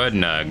 Jack, go ahead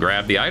and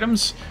grab the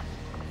items.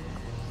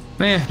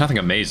 Nothing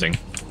amazing.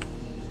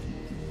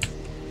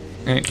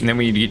 And then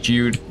we need to get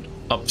you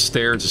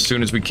upstairs as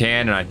soon as we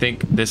can, and I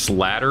think this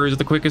ladder is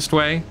the quickest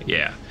way.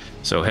 Yeah,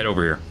 so head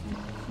over here.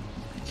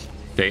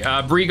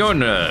 Okay, Bree, go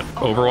into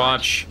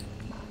Overwatch.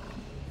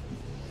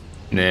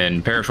 And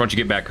then Parrish, why don't you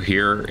get back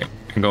here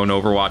and go into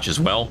Overwatch as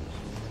well?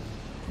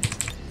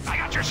 I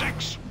got your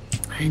 6.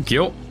 Thank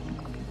you.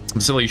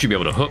 Vasily, you should be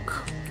able to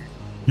hook.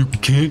 You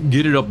can't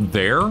get it up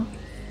there?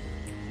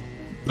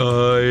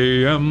 I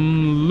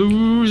am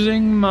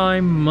losing my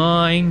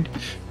mind.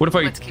 What if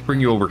I bring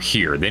you over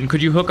here? Then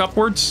could you hook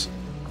upwards?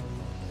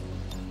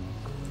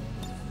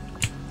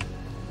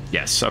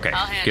 Yes, okay.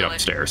 Get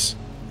upstairs.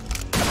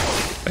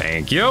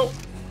 Thank you.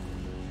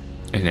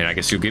 And then I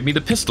guess you'll give me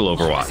the pistol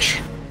Overwatch,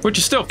 which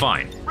is still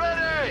fine.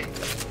 Ready!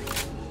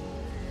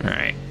 All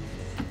right.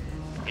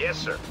 Yes,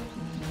 sir.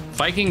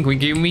 Viking,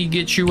 can we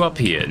get you up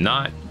here?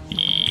 Not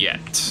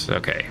yet.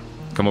 Okay.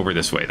 Come over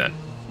this way then.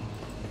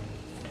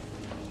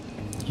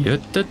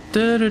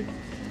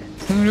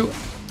 Oh,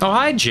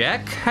 hi,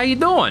 Jack. How you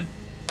doing?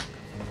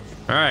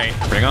 All right,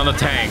 bring on the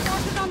tank.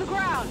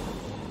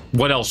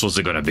 What else was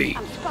it gonna be?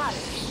 I'm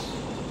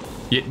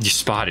spotted. You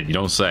spotted, you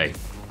don't say.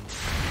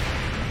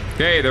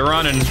 Okay, they're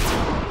running.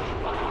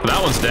 That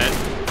one's dead.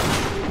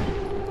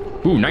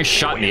 Ooh, nice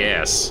shot in the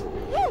ass.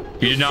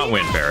 You did not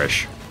win,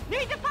 Parrish.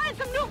 Need to find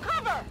some new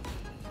cover.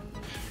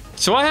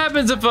 So what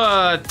happens if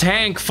a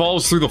tank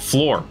falls through the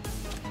floor?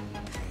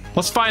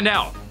 Let's find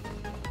out.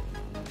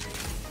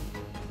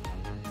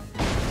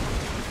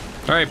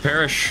 All right,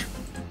 Parrish.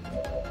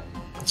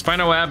 Let's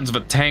find out what happens if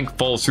a tank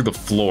falls through the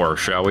floor,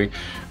 shall we?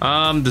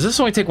 Does this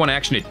only take one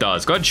action? It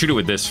does. Go ahead and shoot it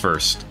with this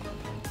first.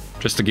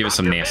 Just to give it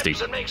some nasty.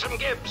 And make some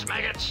gibbs,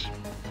 maggots.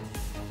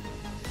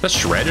 Does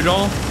shred at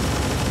all?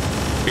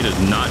 It does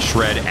not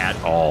shred at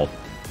all.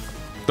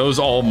 Those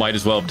all might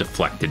as well have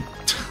deflected.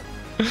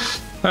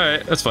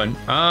 Alright, that's fine.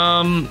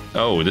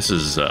 Oh, this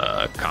is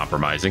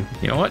compromising.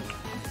 You know what?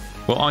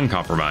 We'll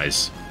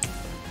uncompromise.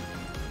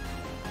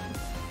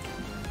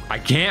 I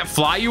can't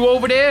fly you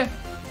over there?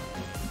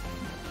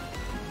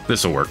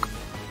 This'll work.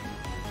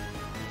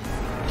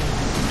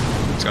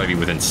 It's gotta be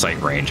within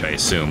sight range, I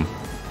assume.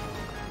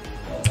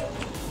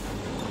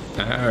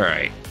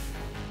 Alright.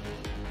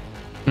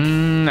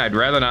 I'd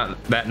rather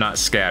not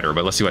scatter,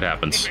 but let's see what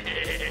happens.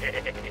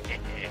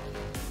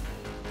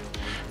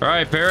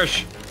 Alright,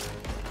 Parrish.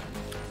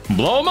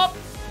 Blow him up!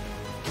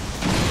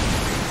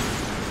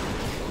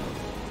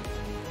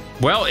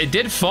 Well, it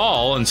did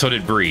fall, and so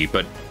did Bree,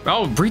 but...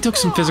 Oh, Bree took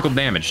some physical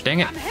damage. Dang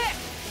it.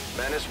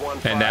 Menace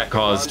 1-5, And that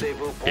caused...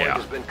 rendezvous point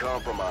has been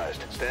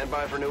compromised. Stand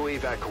by for new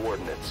evac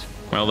coordinates.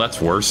 Well, that's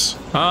worse.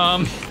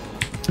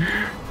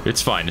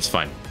 It's fine, it's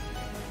fine.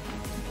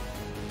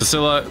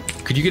 Priscilla,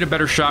 could you get a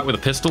better shot with a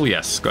pistol?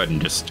 Yes, go ahead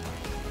and just...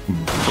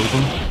 boop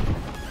him.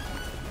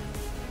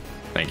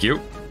 Thank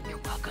you. You're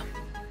welcome.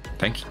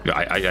 Thank you.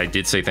 I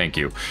did say thank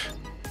you.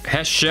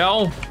 Hess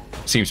shell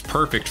seems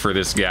perfect for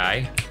this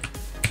guy.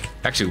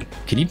 Actually,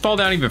 can he fall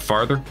down even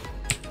farther?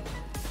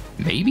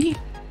 Maybe?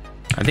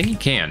 I think he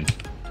can.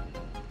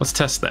 Let's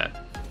test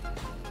that.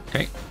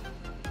 Okay.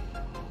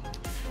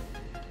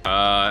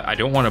 I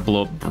don't want to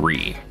blow up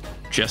Bree.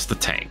 Just the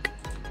tank.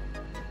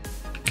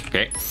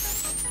 Okay.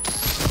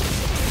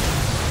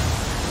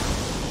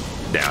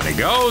 Down he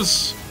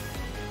goes.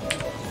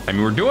 I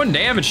mean, we're doing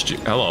damage to...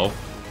 Hello.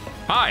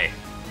 Hi.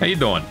 How you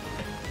doing?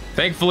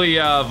 Thankfully,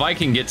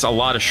 Viking gets a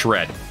lot of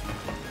shred.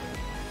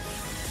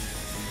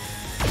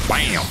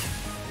 Bam.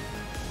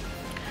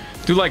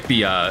 Do like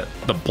the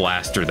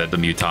blaster that the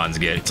mutons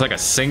get. It's like a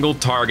single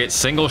target,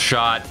 single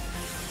shot,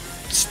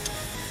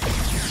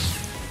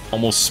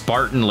 almost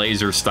Spartan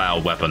laser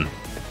style weapon.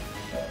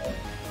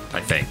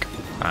 I think.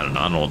 I don't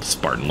know what the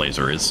Spartan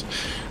laser is.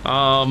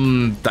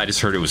 I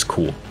just heard it was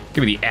cool.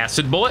 Give me the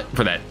acid bullet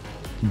for that.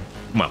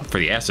 Well, for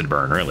the acid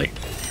burn, really.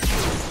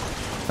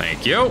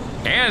 Thank you.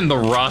 And the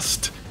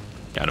rust.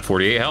 Down to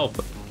 48 health.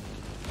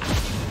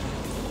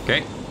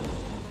 Okay.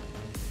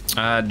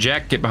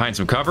 Jack, get behind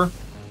some cover.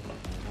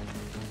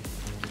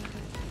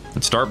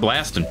 And start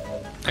blasting.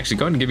 Actually,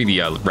 go ahead and give me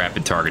the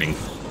rapid targeting.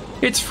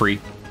 It's free.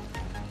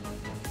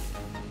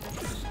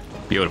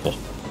 Beautiful.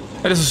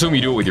 I just assume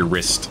you do it with your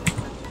wrist.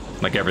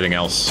 Like everything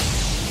else.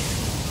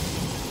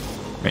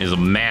 He's a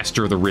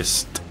master of the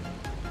wrist.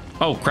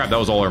 Oh, crap, that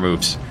was all our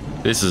moves.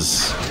 This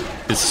is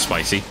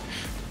spicy.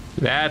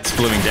 That's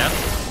Blooming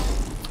Death.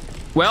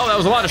 Well, that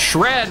was a lot of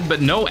shred,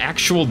 but no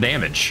actual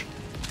damage.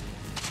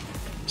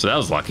 So that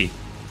was lucky.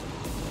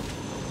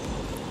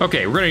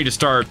 Okay, we're gonna need to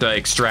start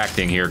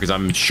extracting here, because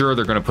I'm sure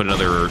they're gonna put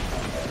another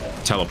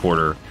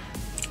teleporter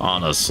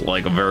on us,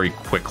 like, very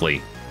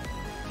quickly.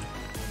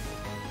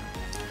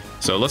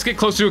 So let's get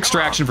close to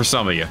extraction for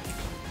some of you.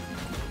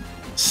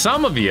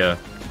 Some of you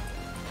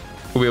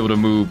will be able to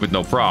move with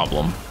no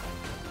problem.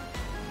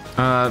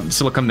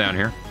 So come down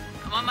here.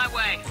 I'm on my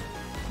way.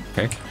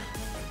 Okay.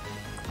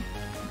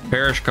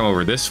 Parrish, come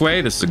over this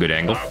way. This is a good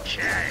angle.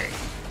 Okay.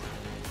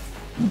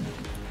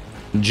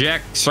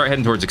 Jack, start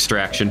heading towards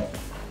extraction.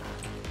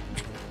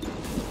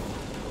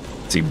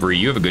 Let's see, Bree,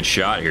 you have a good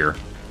shot here.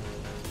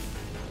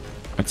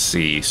 Let's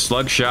see,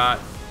 slug shot,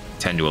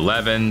 10 to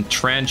 11.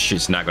 Trench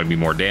is not going to be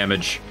more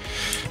damage.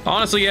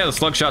 Honestly, yeah, the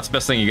slug shot's the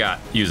best thing you got.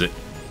 Use it.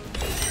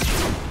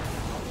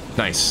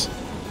 Nice.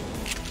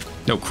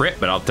 No crit,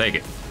 but I'll take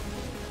it.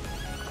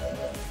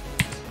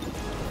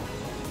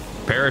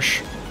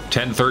 Parrish,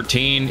 10,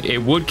 13.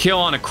 It would kill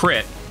on a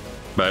crit,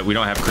 but we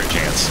don't have crit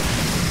chance.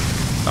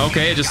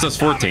 Okay, it just does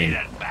 14.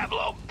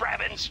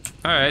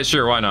 Alright,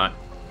 sure, why not?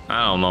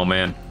 I don't know,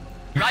 man.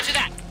 Roger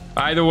that.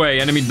 Either way,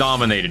 enemy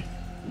dominated.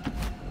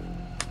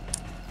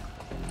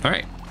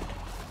 Alright.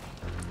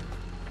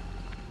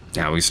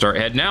 Now we start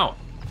heading out.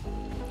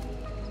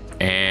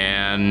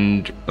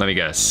 And let me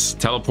guess.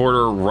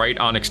 Teleporter right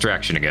on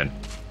extraction again.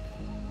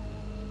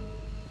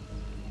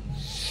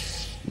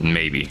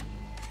 Maybe.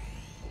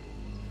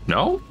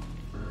 No?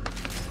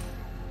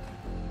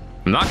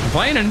 I'm not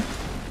complaining.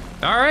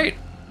 Alright,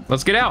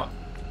 let's get out.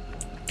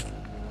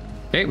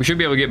 Okay, we should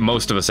be able to get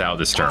most of us out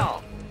this turn.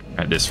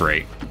 At this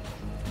rate.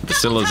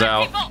 Priscilla's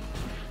out.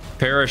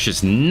 Parrish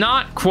is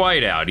not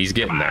quite out. He's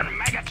getting there.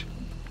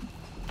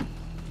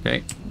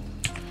 Okay.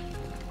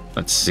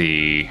 Let's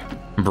see.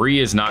 Bree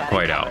is not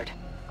quite out.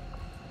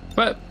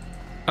 But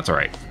that's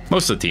alright.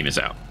 Most of the team is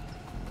out.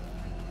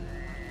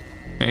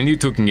 And you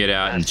two can get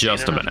out in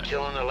just a minute.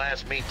 Killing the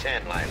last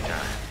Me-10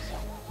 lifetime.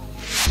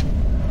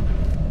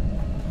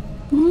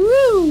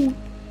 Woo!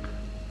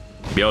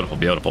 Beautiful,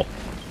 beautiful.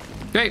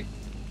 Okay.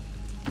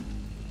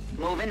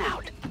 Moving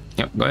out.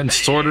 Yep, go ahead and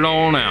sort it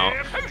on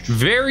out.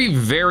 Very,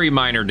 very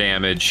minor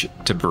damage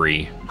to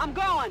Bree. I'm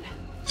going.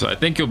 So I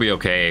think you'll be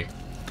okay.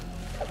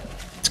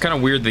 It's kind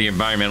of weird the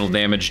environmental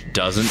damage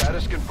doesn't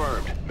Status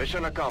confirmed.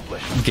 Mission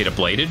accomplished. get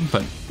ablated,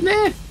 but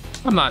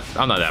I'm not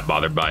that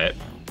bothered by it.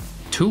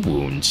 2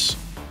 wounds.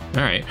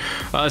 All right.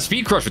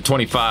 Speed Crush with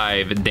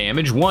 25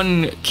 damage,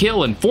 1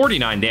 kill, and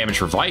 49 damage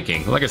for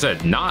Viking. Like I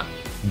said, not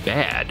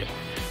bad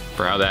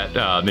for how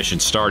that mission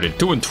started.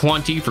 2 and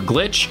 20 for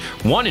Glitch,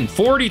 1 and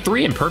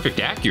 43 in perfect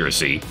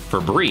accuracy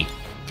for Bree,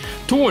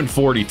 2 and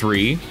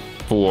 43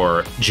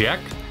 for Jack,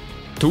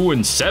 2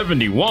 and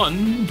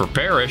 71 for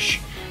Parrish,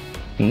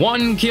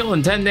 1 kill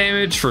and 10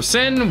 damage for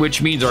Sin,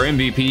 which means our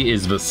MVP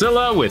is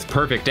Vasilla with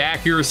perfect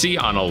accuracy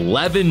on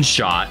 11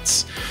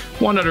 shots,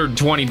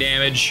 120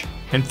 damage,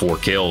 and 4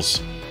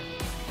 kills.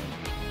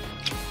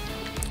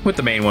 With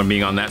the main one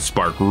being on that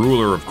Spark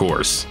Ruler, of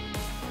course.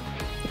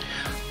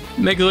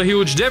 Makes a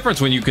huge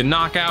difference when you can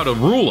knock out a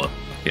ruler,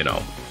 you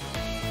know.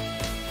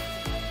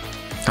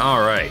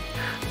 All right.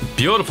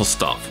 Beautiful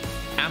stuff.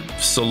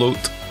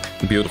 Absolute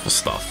beautiful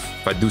stuff.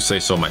 If I do say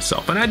so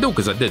myself. And I do,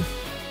 because I did.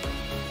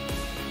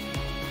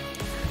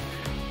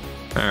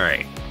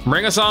 Alright.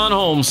 Bring us on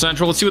home,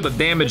 Central. Let's see what the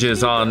damage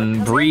is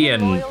on Bree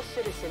and...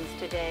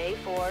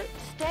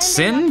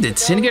 Sin? Did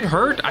Sin get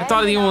hurt? I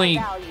thought he only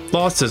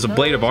lost as a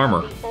blade of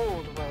armor.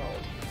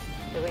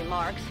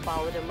 I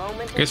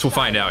guess we'll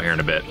find out here in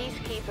a bit.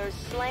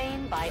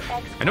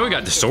 I know he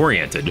got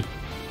disoriented.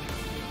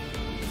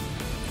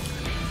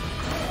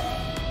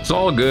 It's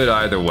all good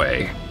either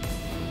way.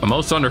 The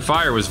most under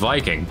fire was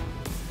Viking.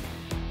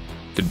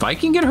 Did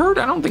Viking get hurt?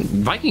 I don't think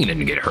Viking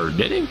didn't get hurt,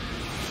 did he?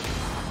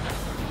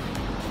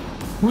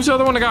 Who's the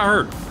other one that got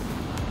hurt?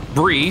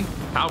 Bree,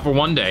 out for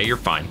 1 day, you're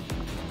fine.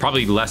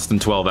 Probably less than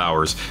 12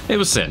 hours. It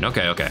was Sin,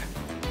 okay.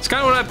 It's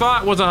kind of what I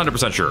thought, wasn't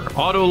 100% sure.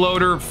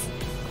 Autoloader,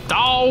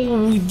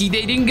 oh, they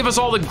didn't give us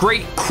all the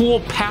great,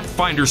 cool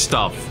Pathfinder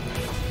stuff.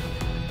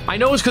 I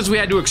know it's because we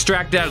had to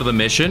extract out of the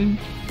mission,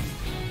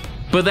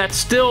 but that's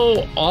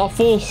still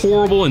awful,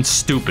 horrible, and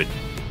stupid.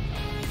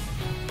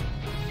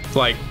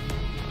 Like,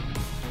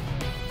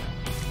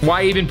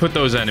 why even put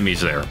those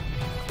enemies there?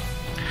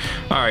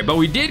 Alright, but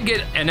we did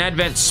get an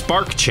Advent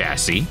Spark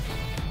chassis,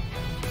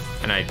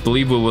 and I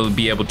believe we will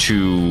be able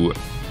to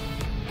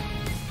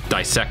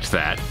dissect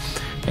that.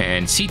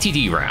 And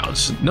CTD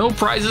rounds. No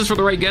prizes for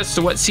the right guess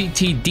to what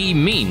CTD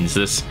means.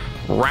 This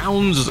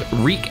rounds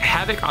wreak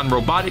havoc on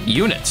robotic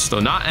units. Though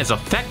not as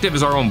effective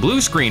as our own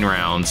blue screen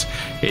rounds,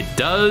 it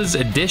does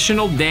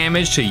additional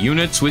damage to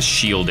units with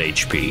shield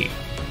HP.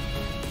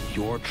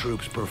 Your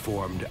troops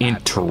performed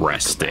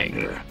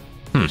interesting.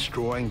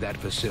 Destroying that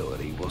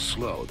facility will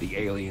slow the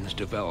aliens'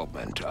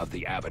 development of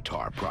the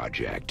Avatar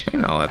project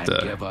and I'll have to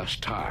give us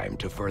time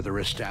to further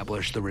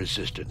establish the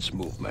resistance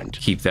movement.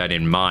 Keep that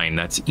in mind.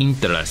 That's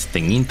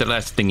interesting.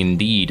 Interesting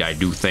indeed, I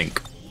do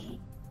think.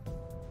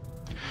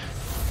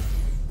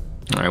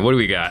 All right, what do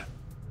we got?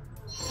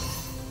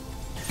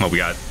 Well, we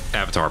got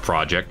Avatar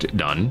project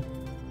done.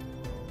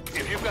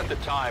 If you've got the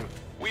time,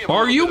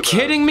 are you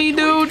kidding me,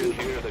 dude?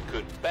 Here that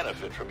could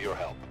benefit from your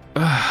help.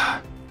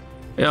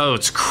 Oh,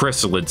 it's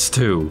chrysalids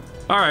too.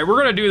 All right, we're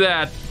gonna do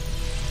that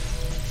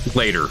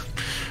later.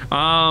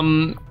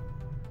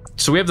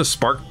 So we have the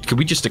Spark. Could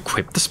we just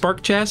equip the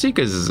Spark chassis?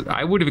 Because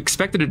I would have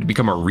expected it to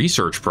become a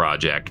research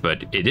project,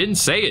 but it didn't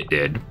say it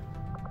did.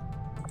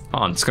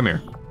 Hans, come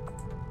here.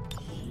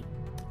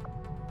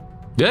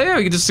 Yeah,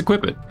 we can just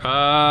equip it.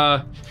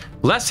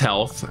 Less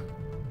health,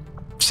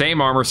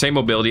 same armor, same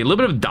mobility, a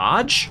little bit of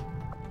dodge.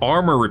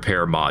 Armor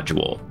repair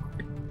module.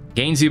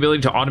 Gains the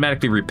ability to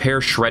automatically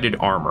repair shredded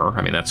armor.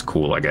 I mean, that's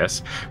cool, I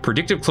guess.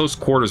 Predictive close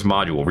quarters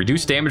module.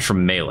 Reduce damage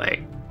from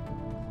melee.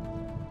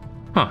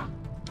 Huh.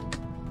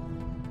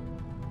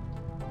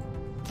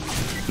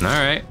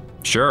 Alright,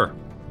 sure.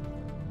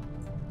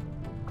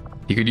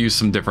 You could use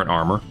some different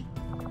armor.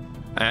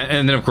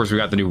 And then, of course, we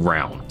got the new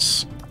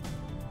rounds.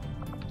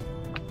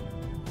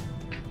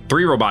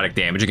 3 robotic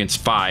damage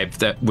against 5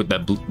 that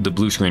the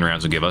blue screen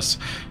rounds will give us,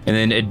 and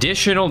then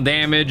additional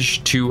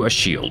damage to a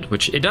shield,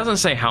 which it doesn't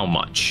say how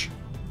much.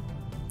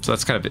 So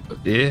that's kind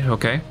of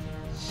okay.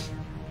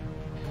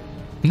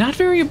 Not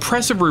very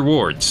impressive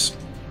rewards.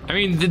 I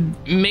mean,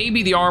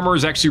 maybe the armor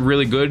is actually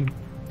really good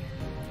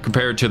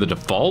compared to the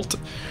default.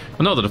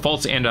 Well, no, the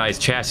default's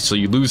anodized chassis, so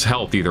you lose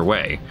health either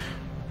way,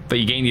 but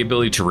you gain the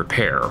ability to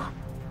repair.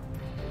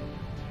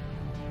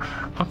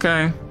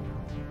 Okay.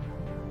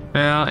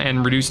 Yeah,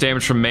 and reduce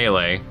damage from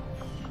melee,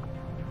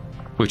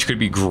 which could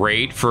be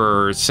great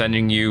for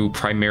sending you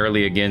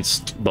primarily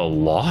against the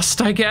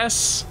Lost, I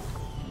guess?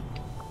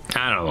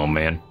 I don't know,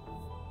 man.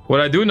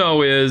 What I do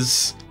know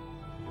is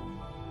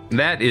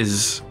that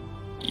is...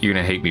 You're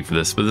gonna hate me for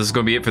this, but this is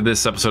gonna be it for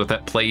this episode of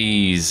Thet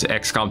Plays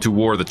XCOM 2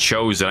 War of the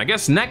Chosen. I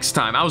guess next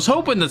time, I was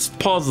hoping to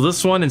pause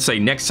this one and say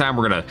next time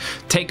we're gonna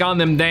take on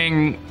them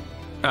dang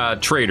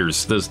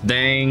traitors, those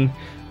dang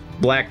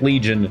Black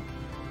Legion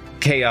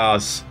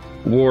Chaos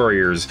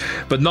warriors,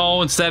 but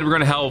no, instead we're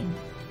gonna help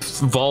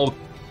Volk.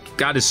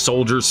 Got his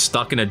soldiers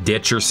stuck in a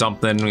ditch or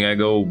something. We gotta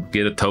go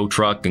get a tow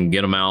truck and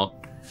get them out.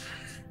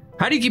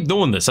 How do you keep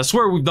doing this? I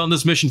swear we've done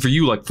this mission for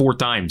you like 4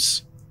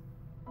 times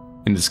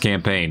in this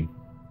campaign.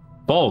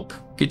 Volk,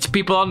 get your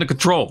people under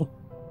control.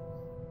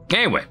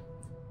 Anyway,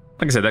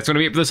 like I said, that's gonna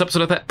be it for this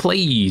episode of Thet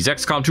Plays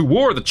XCOM 2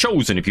 War of the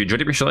Chosen. If you enjoyed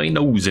it, make sure to let me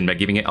know and by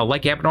giving it a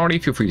like. If you haven't already,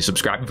 feel free to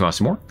subscribe if you want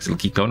some more, because it'll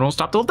keep going and won't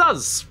stop till it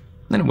does.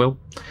 Then it will.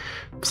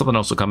 Something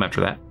else will come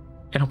after that.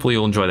 And hopefully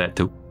you'll enjoy that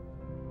too.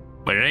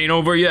 But it ain't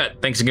over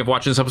yet. Thanks again for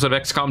watching this episode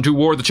of XCOM 2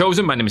 War of the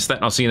Chosen. My name is Thet,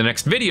 and I'll see you in the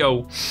next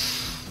video.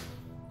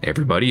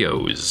 Everybody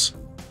owes.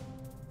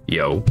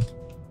 Yo.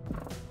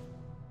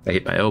 I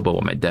hit my elbow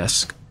on my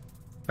desk.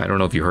 I don't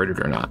know if you heard it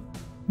or not.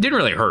 It didn't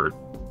really hurt,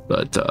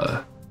 but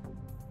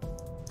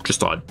just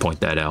thought I'd point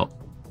that out.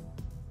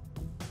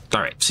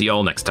 Alright, see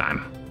y'all next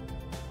time.